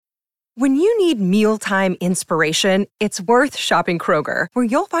When you need mealtime inspiration, it's worth shopping Kroger, where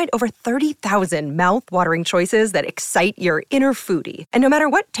you'll find over 30,000 mouth-watering choices that excite your inner foodie. And no matter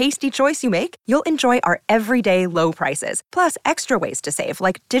what tasty choice you make, you'll enjoy our everyday low prices, plus extra ways to save,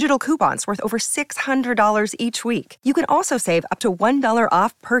 like digital coupons worth over $600 each week. You can also save up to $1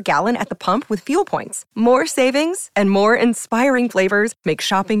 off per gallon at the pump with fuel points. More savings and more inspiring flavors make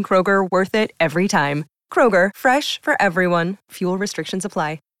shopping Kroger worth it every time. Kroger, fresh for everyone. Fuel restrictions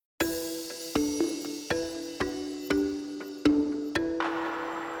apply.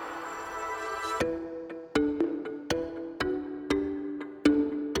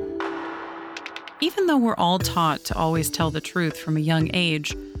 Even though we're all taught to always tell the truth from a young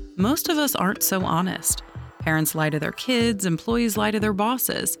age, most of us aren't so honest. Parents lie to their kids, employees lie to their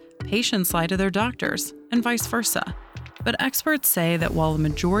bosses, patients lie to their doctors, and vice versa. But experts say that while the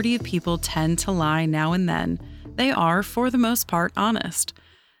majority of people tend to lie now and then, they are, for the most part, honest.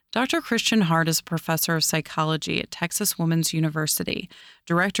 Dr. Christian Hart is a professor of psychology at Texas Women's University,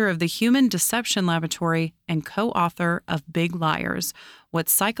 director of the Human Deception Laboratory, and co-author of Big Liars: What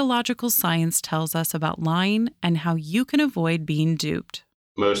Psychological Science Tells Us About Lying and How You Can Avoid Being Duped.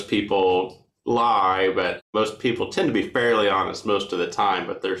 Most people lie, but most people tend to be fairly honest most of the time,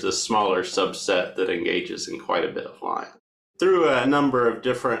 but there's a smaller subset that engages in quite a bit of lying. Through a number of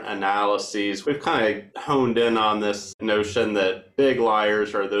different analyses, we've kind of honed in on this notion that big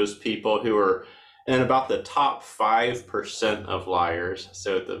liars are those people who are in about the top 5% of liars,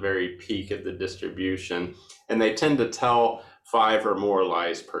 so at the very peak of the distribution, and they tend to tell 5 or more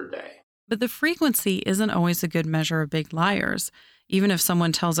lies per day. But the frequency isn't always a good measure of big liars. Even if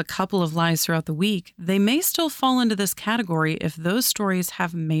someone tells a couple of lies throughout the week, they may still fall into this category if those stories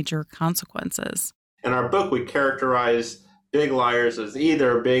have major consequences. In our book, we characterize big liars as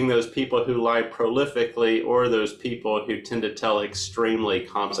either being those people who lie prolifically or those people who tend to tell extremely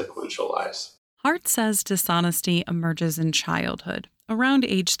consequential lies. Hart says dishonesty emerges in childhood, around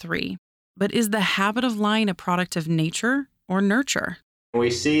age 3. But is the habit of lying a product of nature or nurture? We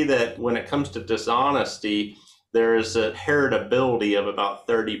see that when it comes to dishonesty, there is a heritability of about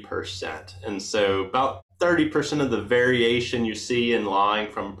 30%. And so about 30% of the variation you see in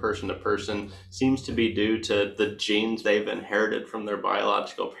lying from person to person seems to be due to the genes they've inherited from their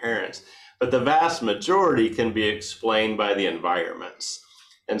biological parents. But the vast majority can be explained by the environments.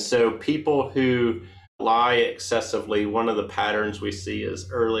 And so people who lie excessively, one of the patterns we see is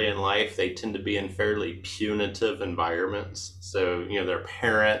early in life, they tend to be in fairly punitive environments. So, their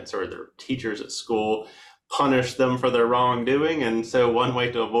parents or their teachers at school punish them for their wrongdoing. And so one way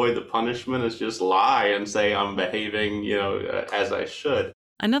to avoid the punishment is just lie and say, I'm behaving, as I should.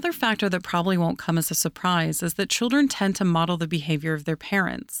 Another factor that probably won't come as a surprise is that children tend to model the behavior of their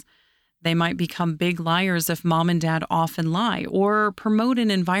parents. They might become big liars if mom and dad often lie or promote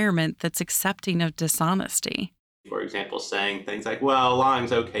an environment that's accepting of dishonesty. For example, saying things like, well,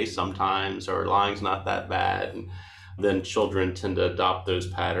 lying's okay sometimes, or lying's not that bad. And then children tend to adopt those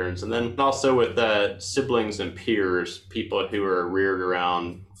patterns. And then also with siblings and peers, people who are reared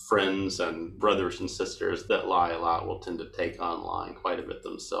around friends and brothers and sisters that lie a lot will tend to take on lying quite a bit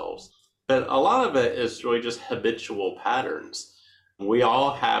themselves. But a lot of it is really just habitual patterns. We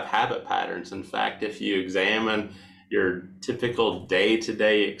all have habit patterns. In fact, if you examine your typical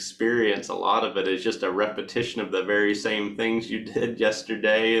day-to-day experience, a lot of it is just a repetition of the very same things you did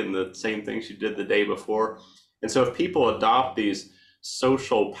yesterday and the same things you did the day before. And so if people adopt these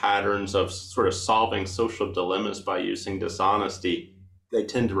social patterns of sort of solving social dilemmas by using dishonesty, they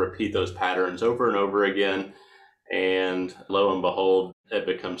tend to repeat those patterns over and over again. And lo and behold, it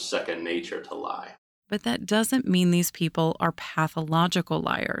becomes second nature to lie. But that doesn't mean these people are pathological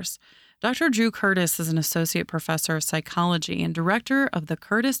liars. Dr. Drew Curtis is an associate professor of psychology and director of the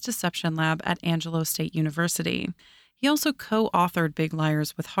Curtis Deception Lab at Angelo State University. He also co-authored Big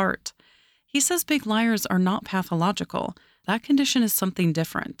Liars with Hart. He says big liars are not pathological. That condition is something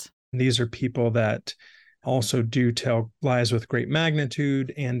different. These are people that also do tell lies with great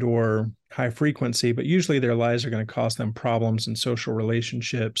magnitude and or high frequency, but usually their lies are going to cause them problems in social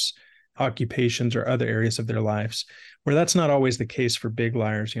relationships, occupations, or other areas of their lives, where that's not always the case for big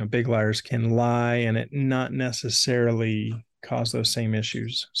liars. Big liars can lie and it not necessarily cause those same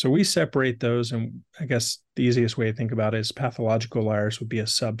issues. So we separate those, and I guess the easiest way to think about it is pathological liars would be a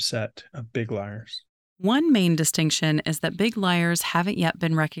subset of big liars. One main distinction is that big liars haven't yet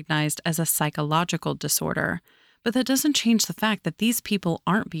been recognized as a psychological disorder, but that doesn't change the fact that these people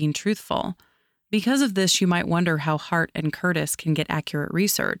aren't being truthful. Because of this, you might wonder how Hart and Curtis can get accurate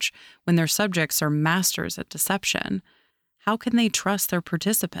research when their subjects are masters at deception. How can they trust their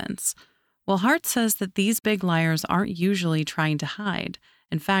participants? Well, Hart says that these big liars aren't usually trying to hide,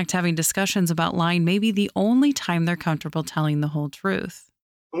 In fact, having discussions about lying may be the only time they're comfortable telling the whole truth.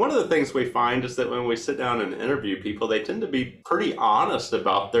 One of the things we find is that when we sit down and interview people, they tend to be pretty honest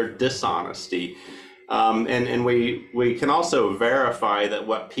about their dishonesty. And we can also verify that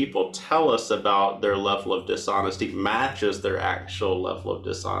what people tell us about their level of dishonesty matches their actual level of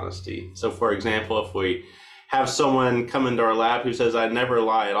dishonesty. So, for example, if we have someone come into our lab who says, I never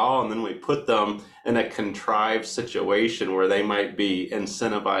lie at all, and then we put them in a contrived situation where they might be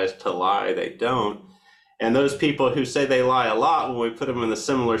incentivized to lie, they don't. And those people who say they lie a lot, when we put them in a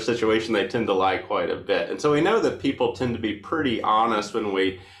similar situation, they tend to lie quite a bit. And so we know that people tend to be pretty honest when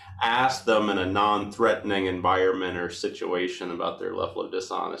we ask them in a non-threatening environment or situation about their level of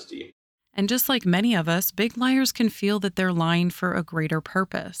dishonesty. And just like many of us, big liars can feel that they're lying for a greater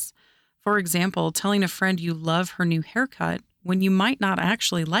purpose. For example, telling a friend you love her new haircut when you might not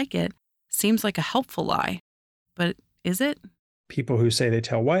actually like it seems like a helpful lie. But is it? People who say they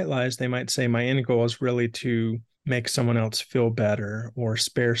tell white lies, they might say my end goal is really to make someone else feel better or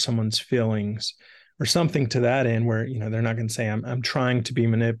spare someone's feelings or something to that end where, they're not going to say I'm trying to be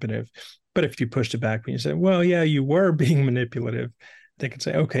manipulative. But if you pushed it back and you said, well, yeah, you were being manipulative, they could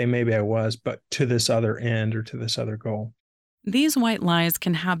say, okay, maybe I was, but to this other end or to this other goal. These white lies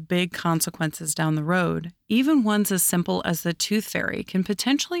can have big consequences down the road. Even ones as simple as the tooth fairy can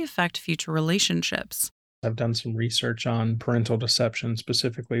potentially affect future relationships. I've done some research on parental deception,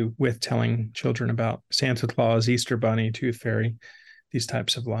 specifically with telling children about Santa Claus, Easter Bunny, Tooth Fairy, these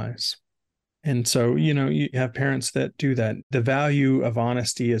types of lies. And so, you have parents that do that. The value of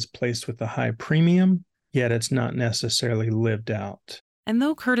honesty is placed with a high premium, yet it's not necessarily lived out. And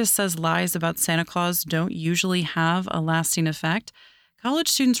though Curtis says lies about Santa Claus don't usually have a lasting effect, college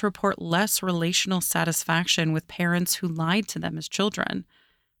students report less relational satisfaction with parents who lied to them as children.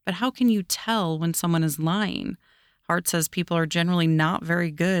 But how can you tell when someone is lying? Hart says people are generally not very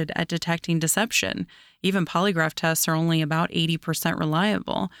good at detecting deception. Even polygraph tests are only about 80%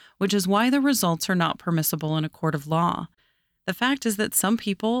 reliable, which is why the results are not permissible in a court of law. The fact is that some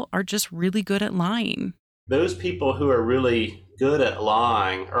people are just really good at lying. Those people who are really good at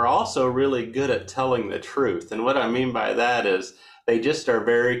lying are also really good at telling the truth. And what I mean by that is they just are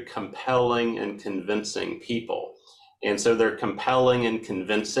very compelling and convincing people. And so they're compelling and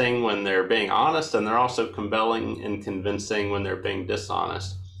convincing when they're being honest, and they're also compelling and convincing when they're being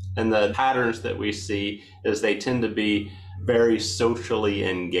dishonest. And the patterns that we see is they tend to be very socially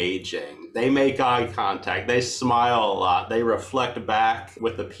engaging. They make eye contact, they smile a lot, they reflect back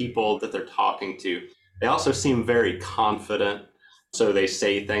with the people that they're talking to. They also seem very confident, so they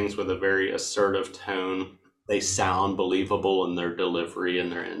say things with a very assertive tone. They sound believable in their delivery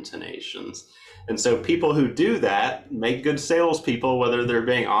and their intonations. And so people who do that make good salespeople, whether they're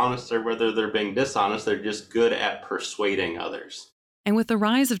being honest or whether they're being dishonest. They're just good at persuading others. And with the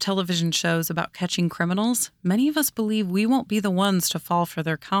rise of television shows about catching criminals, many of us believe we won't be the ones to fall for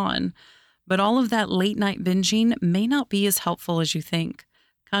their con. But all of that late-night binging may not be as helpful as you think.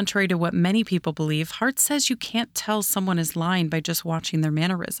 Contrary to what many people believe, Hart says you can't tell someone is lying by just watching their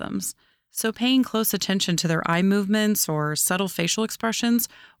mannerisms. So paying close attention to their eye movements or subtle facial expressions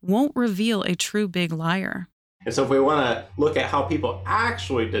won't reveal a true big liar. And so if we want to look at how people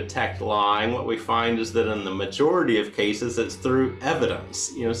actually detect lying, what we find is that in the majority of cases, it's through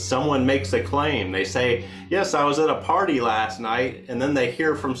evidence. Someone makes a claim. They say, yes, I was at a party last night. And then they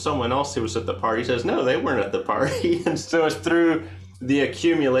hear from someone else who was at the party says, no, they weren't at the party. And so it's through the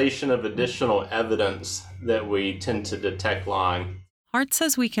accumulation of additional evidence that we tend to detect lying. Hart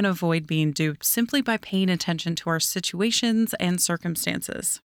says we can avoid being duped simply by paying attention to our situations and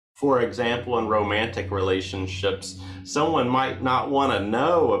circumstances. For example, in romantic relationships, someone might not want to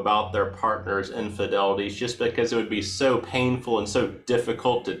know about their partner's infidelities just because it would be so painful and so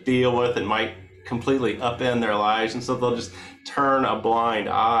difficult to deal with and might completely upend their lives. And so they'll just turn a blind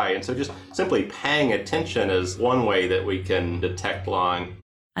eye. And so just simply paying attention is one way that we can detect lying.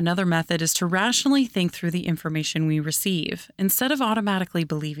 Another method is to rationally think through the information we receive instead of automatically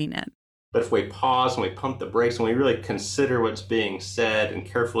believing it. But if we pause and we pump the brakes and we really consider what's being said and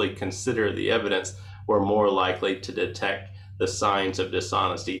carefully consider the evidence, we're more likely to detect the signs of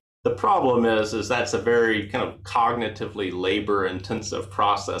dishonesty. The problem is that's a very kind of cognitively labor-intensive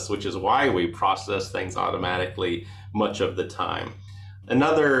process, which is why we process things automatically much of the time.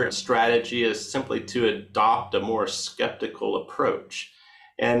 Another strategy is simply to adopt a more skeptical approach.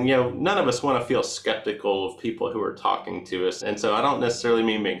 And, none of us want to feel skeptical of people who are talking to us. And so I don't necessarily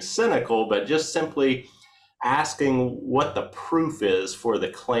mean being cynical, but just simply asking what the proof is for the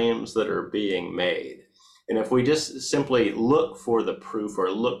claims that are being made. And if we just simply look for the proof or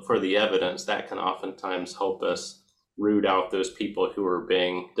look for the evidence, that can oftentimes help us root out those people who are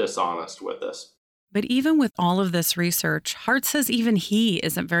being dishonest with us. But even with all of this research, Hart says even he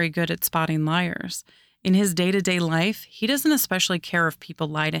isn't very good at spotting liars. In his day-to-day life, he doesn't especially care if people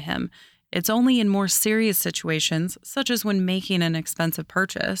lie to him. It's only in more serious situations, such as when making an expensive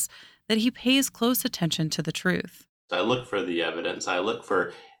purchase, that he pays close attention to the truth. I look for the evidence. I look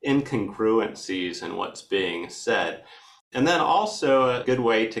for incongruencies in what's being said. And then also a good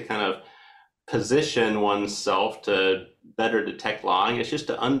way to kind of position oneself to better detect lying is just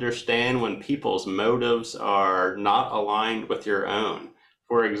to understand when people's motives are not aligned with your own.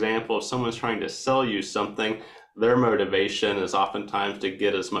 For example, if someone's trying to sell you something, their motivation is oftentimes to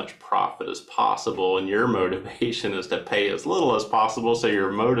get as much profit as possible, and your motivation is to pay as little as possible, so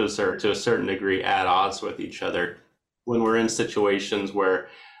your motives are to a certain degree at odds with each other. When we're in situations where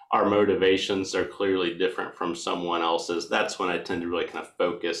our motivations are clearly different from someone else's, that's when I tend to really kind of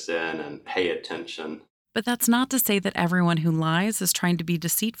focus in and pay attention. But that's not to say that everyone who lies is trying to be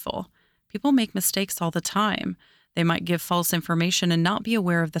deceitful. People make mistakes all the time. They might give false information and not be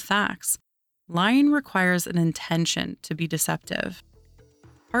aware of the facts. Lying requires an intention to be deceptive.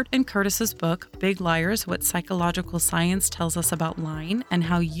 Hart and Curtis's book, Big Liars: What Psychological Science Tells Us About Lying and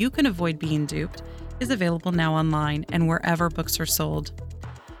How You Can Avoid Being Duped, is available now online and wherever books are sold.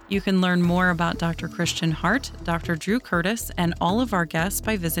 You can learn more about Dr. Christian Hart, Dr. Drew Curtis, and all of our guests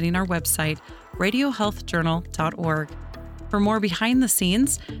by visiting our website, radiohealthjournal.org. For more behind the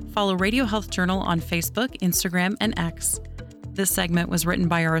scenes, follow Radio Health Journal on Facebook, Instagram, and X. This segment was written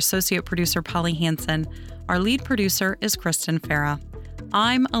by our associate producer, Polly Hansen. Our lead producer is Kristen Farah.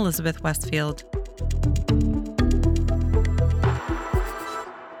 I'm Elizabeth Westfield.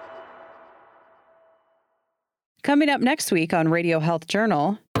 Coming up next week on Radio Health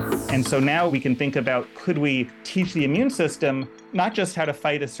Journal. And so now we can think about, could we teach the immune system not just how to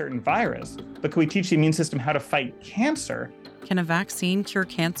fight a certain virus, but could we teach the immune system how to fight cancer? Can a vaccine cure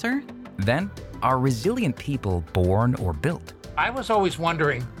cancer? Then, are resilient people born or built? I was always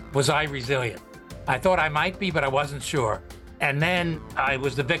wondering, was I resilient? I thought I might be, but I wasn't sure. And then I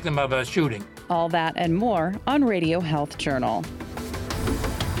was the victim of a shooting. All that and more on Radio Health Journal.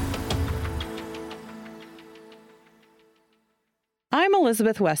 I'm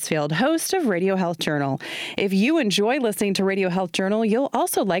Elizabeth Westfield, host of Radio Health Journal. If you enjoy listening to Radio Health Journal, you'll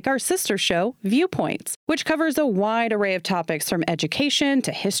also like our sister show, Viewpoints, which covers a wide array of topics from education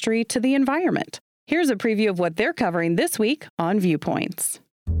to history to the environment. Here's a preview of what they're covering this week on Viewpoints.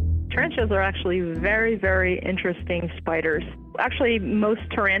 Tarantulas are actually very, very interesting spiders. Actually, most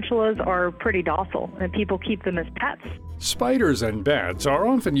tarantulas are pretty docile, and people keep them as pets. Spiders and bats are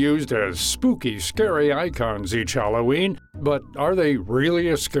often used as spooky, scary icons each Halloween, but are they really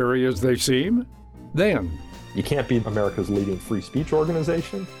as scary as they seem? Then, you can't be America's leading free speech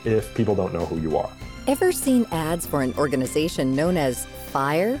organization if people don't know who you are. Ever seen ads for an organization known as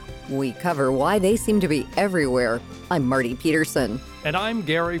FIRE? We cover why they seem to be everywhere. I'm Marty Peterson. And I'm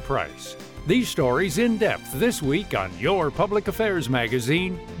Gary Price. These stories in depth this week on your public affairs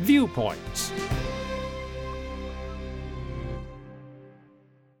magazine, Viewpoints.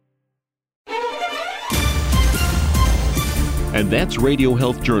 And that's Radio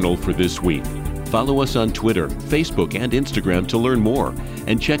Health Journal for this week. Follow us on Twitter, Facebook, and Instagram to learn more.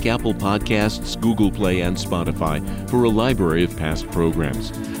 And check Apple Podcasts, Google Play, and Spotify for a library of past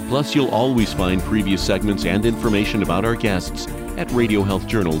programs. Plus, you'll always find previous segments and information about our guests at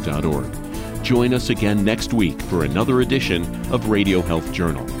radiohealthjournal.org. Join us again next week for another edition of Radio Health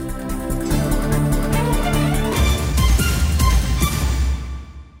Journal.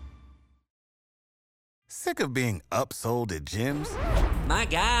 Sick of being upsold at gyms? My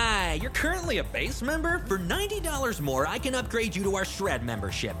guy, you're currently a base member? For $90 more, I can upgrade you to our Shred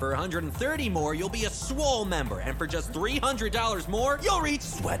membership. For $130 more, you'll be a Swole member. And for just $300 more, you'll reach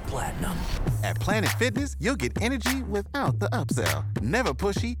Sweat Platinum. At Planet Fitness, you'll get energy without the upsell. Never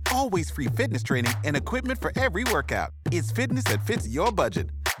pushy, always free fitness training and equipment for every workout. It's fitness that fits your budget.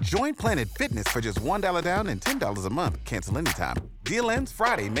 Join Planet Fitness for just $1 down and $10 a month. Cancel anytime. Deal ends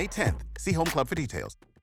Friday, May 10th. See Home Club for details.